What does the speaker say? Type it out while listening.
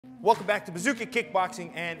Welcome back to Bazooka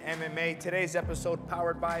Kickboxing and MMA. Today's episode,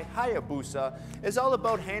 powered by Hayabusa, is all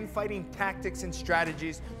about hand fighting tactics and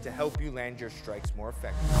strategies to help you land your strikes more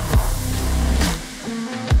effectively.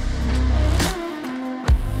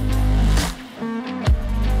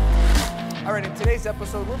 All right, in today's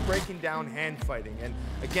episode, we're breaking down hand fighting. And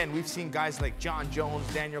again, we've seen guys like John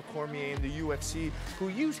Jones, Daniel Cormier in the UFC who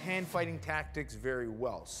use hand fighting tactics very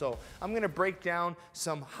well. So I'm gonna break down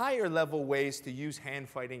some higher level ways to use hand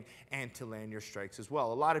fighting and to land your strikes as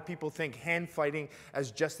well. A lot of people think hand fighting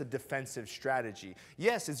as just a defensive strategy.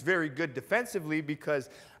 Yes, it's very good defensively because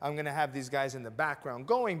I'm gonna have these guys in the background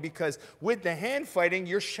going, because with the hand fighting,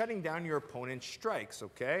 you're shutting down your opponent's strikes,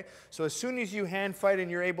 okay? So as soon as you hand fight and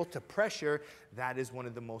you're able to pressure, that is one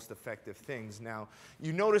of the most effective things. Now,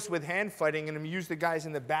 you notice with hand fighting, and I'm gonna use the guys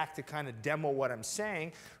in the back to kind of demo what I'm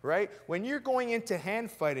saying, right? When you're going into hand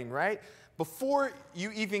fighting, right? Before you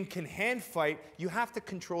even can hand fight, you have to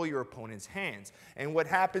control your opponent's hands. And what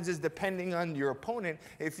happens is, depending on your opponent,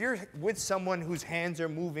 if you're with someone whose hands are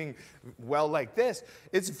moving well like this,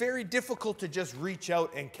 it's very difficult to just reach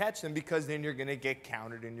out and catch them, because then you're gonna get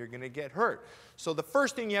countered and you're gonna get hurt. So the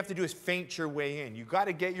first thing you have to do is feint your way in. You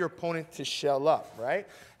gotta get your opponent to shell up, right?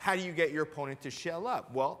 How do you get your opponent to shell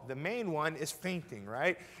up? Well, the main one is feinting,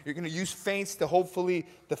 right? You're gonna use feints to hopefully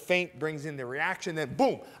the feint brings in the reaction, then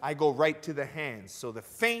boom, I go right to the hands. So the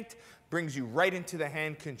feint brings you right into the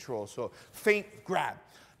hand control. So feint, grab.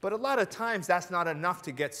 But a lot of times that's not enough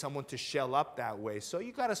to get someone to shell up that way. So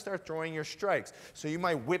you gotta start throwing your strikes. So you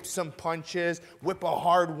might whip some punches, whip a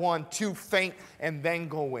hard 1-2, feint, and then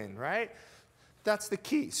go in, right? That's the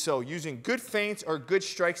key. So using good feints or good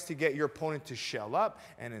strikes to get your opponent to shell up.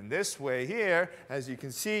 And in this way here, as you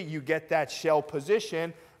can see, you get that shell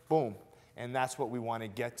position, boom. And that's what we want to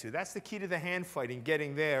get to. That's the key to the hand fighting,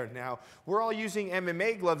 getting there. Now, we're all using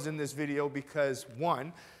MMA gloves in this video because,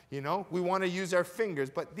 one, you know, we want to use our fingers,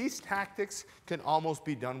 but these tactics can almost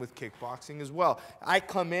be done with kickboxing as well. I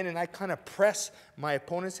come in and I kind of press my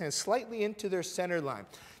opponent's hand slightly into their center line.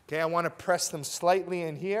 Okay, I want to press them slightly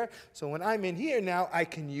in here. So when I'm in here now, I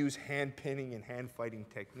can use hand pinning and hand fighting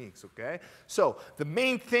techniques, okay? So the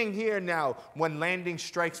main thing here now, when landing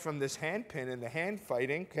strikes from this hand pin and the hand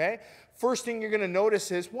fighting, okay? First thing you're going to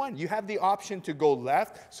notice is, one, you have the option to go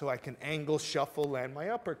left, so I can angle, shuffle, land my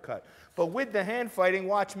uppercut. But with the hand fighting,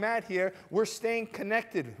 watch Matt here, we're staying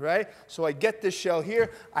connected, right? So I get this shell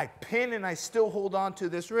here, I pin and I still hold on to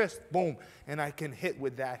this wrist, boom, and I can hit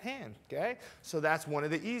with that hand, okay? So that's one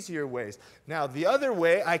of the easier ways. Now, the other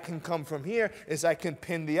way I can come from here is I can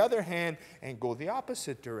pin the other hand and go the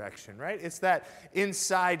opposite direction, right? It's that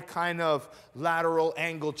inside kind of lateral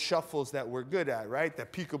angled shuffles that we're good at, right? The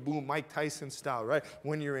peekaboo Mike Tyson style, right?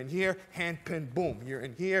 When you're in here, hand pin, boom. You're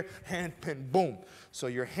in here, hand pin, boom. So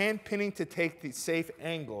you're hand pinning to take the safe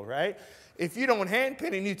angle, right? If you don't hand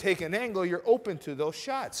pin and you take an angle, you're open to those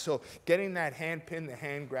shots. So getting that hand pin, the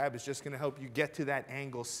hand grab, is just going to help you get to that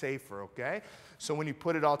angle safer, okay? So when you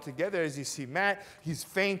put it all together, as you see Matt, he's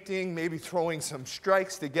feinting, maybe throwing some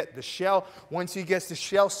strikes to get the shell. Once he gets the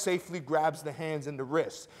shell, safely grabs the hands and the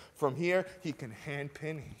wrists. From here, he can hand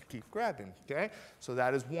pin and keep grabbing, okay? So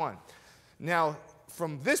that is one. Now,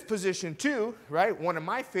 from this position too, right, one of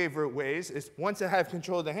my favorite ways is, once I have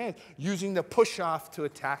control of the hand, using the push-off to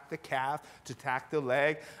attack the calf, to attack the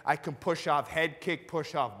leg. I can push off head kick,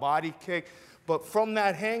 push off body kick. But from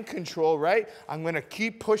that hand control, right, I'm going to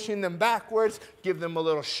keep pushing them backwards, give them a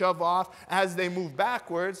little shove off. As they move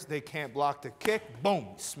backwards, they can't block the kick. Boom,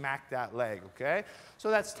 smack that leg, okay? So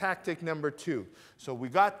that's tactic number 2. So we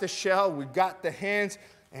got the shell, we got the hands,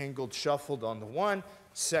 angled, shuffled on the 1.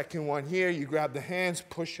 Second one here, you grab the hands,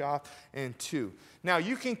 push off, and 2. Now,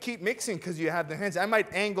 you can keep mixing because you have the hands. I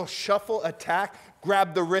might angle, shuffle, attack,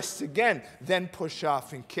 grab the wrists again, then push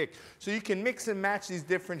off and kick. So you can mix and match these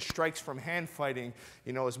different strikes from hand fighting,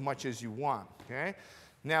 you know, as much as you want, okay?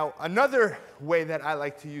 Now, another way that I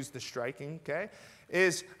like to use the striking, okay,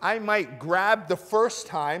 is I might grab the first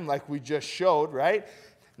time, like we just showed, right?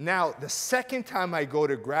 Now, the second time I go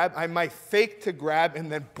to grab, I might fake to grab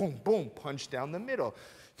and then boom, boom, punch down the middle.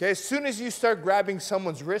 Okay, as soon as you start grabbing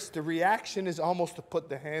someone's wrist, the reaction is almost to put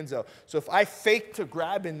the hands out. So if I fake to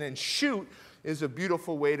grab and then shoot, is a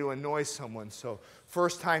beautiful way to annoy someone. So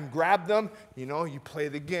first time grab them, you know, you play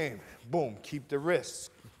the game. Boom, keep the wrists,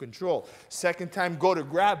 control. Second time go to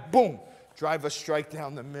grab, boom, drive a strike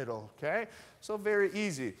down the middle, okay? So very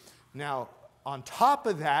easy. Now, on top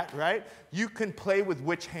of that, right, you can play with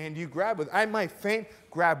which hand you grab with. I might feint,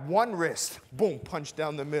 grab one wrist, boom, punch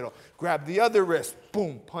down the middle. Grab the other wrist,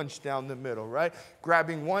 boom, punch down the middle, right?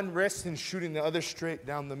 Grabbing one wrist and shooting the other straight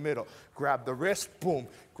down the middle. Grab the wrist, boom.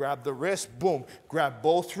 Grab the wrist, boom. Grab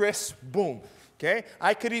both wrists, boom. Okay?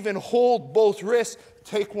 I could even hold both wrists,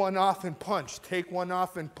 take one off and punch, take one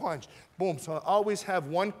off and punch. Boom. So I always have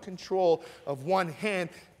one control of one hand,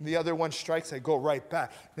 and the other one strikes, I go right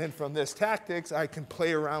back. Then from this tactics, I can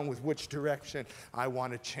play around with which direction I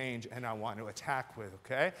want to change and I want to attack with,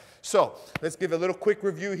 okay? So let's give a little quick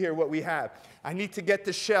review here what we have. I need to get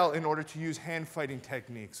the shell in order to use hand fighting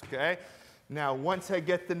techniques, okay? Now, once I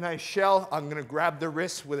get the nice shell, I'm gonna grab the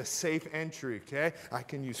wrist with a safe entry, okay? I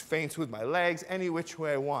can use feints with my legs, any which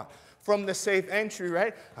way I want. From the safe entry,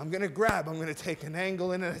 right, I'm gonna grab, I'm gonna take an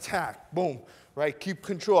angle and an attack, boom, right? Keep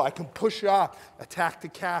control, I can push off, attack the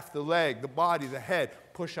calf, the leg, the body, the head,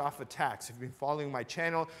 push off attacks. If you've been following my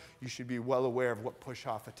channel, you should be well aware of what push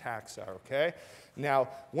off attacks are, okay? Now,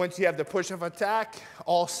 once you have the push off attack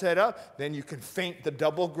all set up, then you can feint the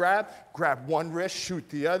double grab, grab one wrist, shoot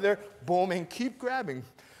the other, boom, and keep grabbing.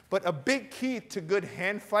 But a big key to good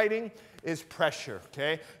hand fighting is pressure,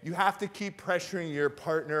 okay? You have to keep pressuring your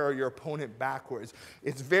partner or your opponent backwards.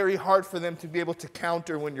 It's very hard for them to be able to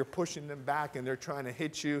counter when you're pushing them back and they're trying to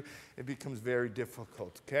hit you. It becomes very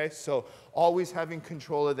difficult, okay? So always having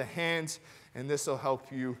control of the hands, and this will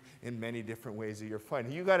help you in many different ways of your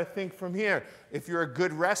fighting. You got to think from here. If you're a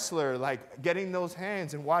good wrestler, like getting those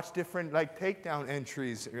hands and watch different like takedown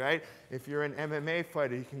entries, right? If you're an MMA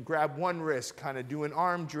fighter, you can grab one wrist, kind of do an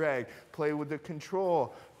arm drag, play with the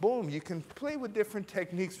control. Boom, you can play with different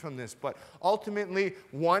techniques from this. But ultimately,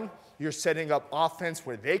 one, you're setting up offense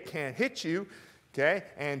where they can't hit you, okay?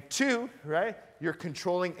 And two, right, you're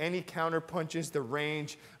controlling any counter punches, the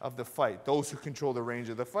range of the fight. Those who control the range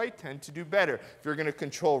of the fight tend to do better. If you're gonna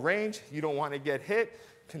control range, you don't wanna get hit,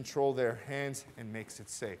 control their hands and makes it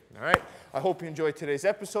safe, all right? I hope you enjoyed today's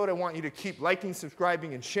episode. I want you to keep liking,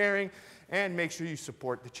 subscribing, and sharing, and make sure you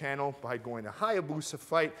support the channel by going to Hayabusa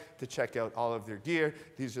Fight to check out all of their gear.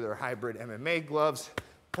 These are their hybrid MMA gloves.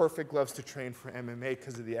 Perfect gloves to train for MMA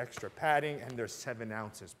because of the extra padding, and they're 7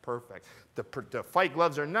 ounces, perfect. The fight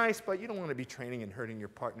gloves are nice, but you don't want to be training and hurting your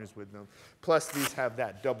partners with them. Plus, these have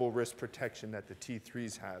that double wrist protection that the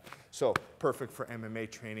T3s have. So, perfect for MMA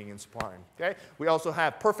training and sparring, okay? We also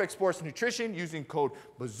have Perfect Sports Nutrition using code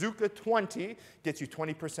Bazooka20. Gets you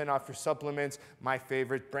 20% off your supplements. My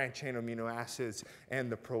favorite, branched chain amino acids and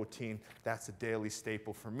the protein. That's a daily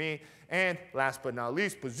staple for me. And last but not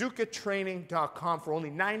least, bazookatraining.com. For only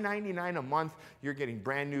 $9.99 a month, you're getting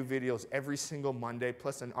brand new videos every single Monday,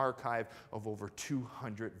 plus an archive of over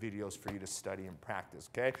 200 videos for you to study and practice,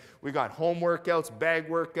 okay? We got home workouts, bag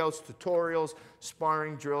workouts, tutorials,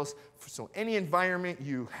 sparring drills. So any environment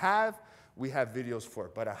you have, we have videos for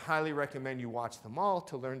it. But I highly recommend you watch them all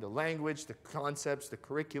to learn the language, the concepts, the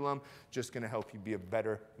curriculum. Just gonna help you be a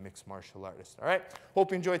better mixed martial artist, all right?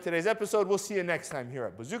 Hope you enjoyed today's episode. We'll see you next time here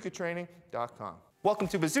at bazookatraining.com. Welcome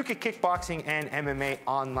to Bazooka Kickboxing and MMA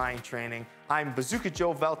online training. I'm Bazooka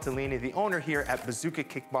Joe Valtellini, the owner here at Bazooka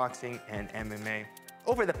Kickboxing and MMA.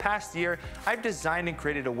 Over the past year, I've designed and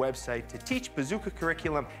created a website to teach Bazooka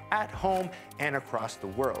curriculum at home and across the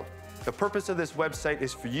world. The purpose of this website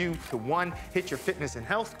is for you to, one, hit your fitness and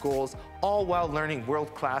health goals, all while learning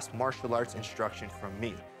world-class martial arts instruction from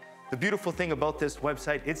me. The beautiful thing about this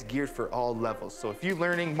website, it's geared for all levels. So if you're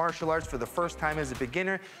learning martial arts for the first time as a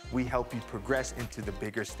beginner, we help you progress into the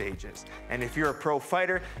bigger stages. And if you're a pro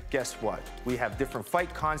fighter, guess what? We have different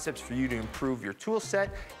fight concepts for you to improve your tool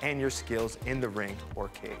set and your skills in the ring or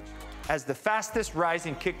cage. As the fastest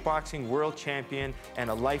rising kickboxing world champion and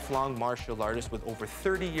a lifelong martial artist with over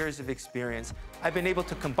 30 years of experience, I've been able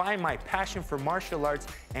to combine my passion for martial arts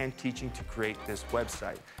and teaching to create this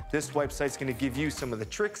website. This website's gonna give you some of the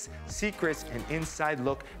tricks, secrets, and inside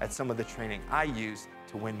look at some of the training I use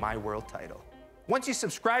to win my world title. Once you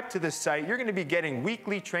subscribe to this site, you're gonna be getting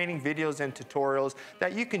weekly training videos and tutorials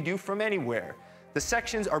that you can do from anywhere. The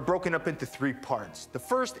sections are broken up into 3 parts. The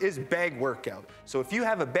first is bag workout. So if you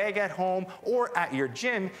have a bag at home or at your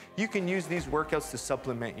gym, you can use these workouts to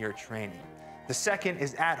supplement your training. The second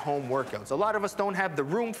is at-home workouts. A lot of us don't have the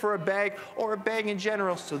room for a bag or a bag in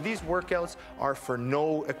general, so these workouts are for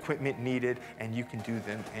no equipment needed and you can do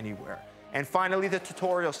them anywhere. And finally, the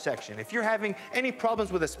tutorial section. If you're having any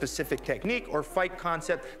problems with a specific technique or fight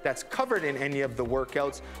concept that's covered in any of the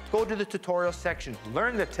workouts, go to the tutorial section,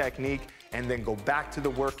 learn the technique, and then go back to the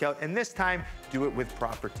workout, and this time, do it with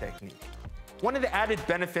proper technique. One of the added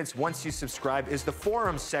benefits once you subscribe is the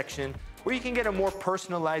forums section where you can get a more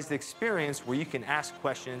personalized experience where you can ask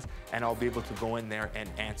questions and I'll be able to go in there and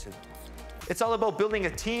answer them. It's all about building a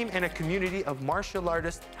team and a community of martial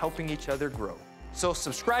artists helping each other grow. So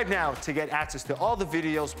subscribe now to get access to all the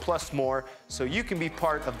videos plus more so you can be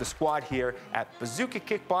part of the squad here at Bazooka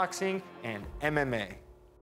Kickboxing and MMA.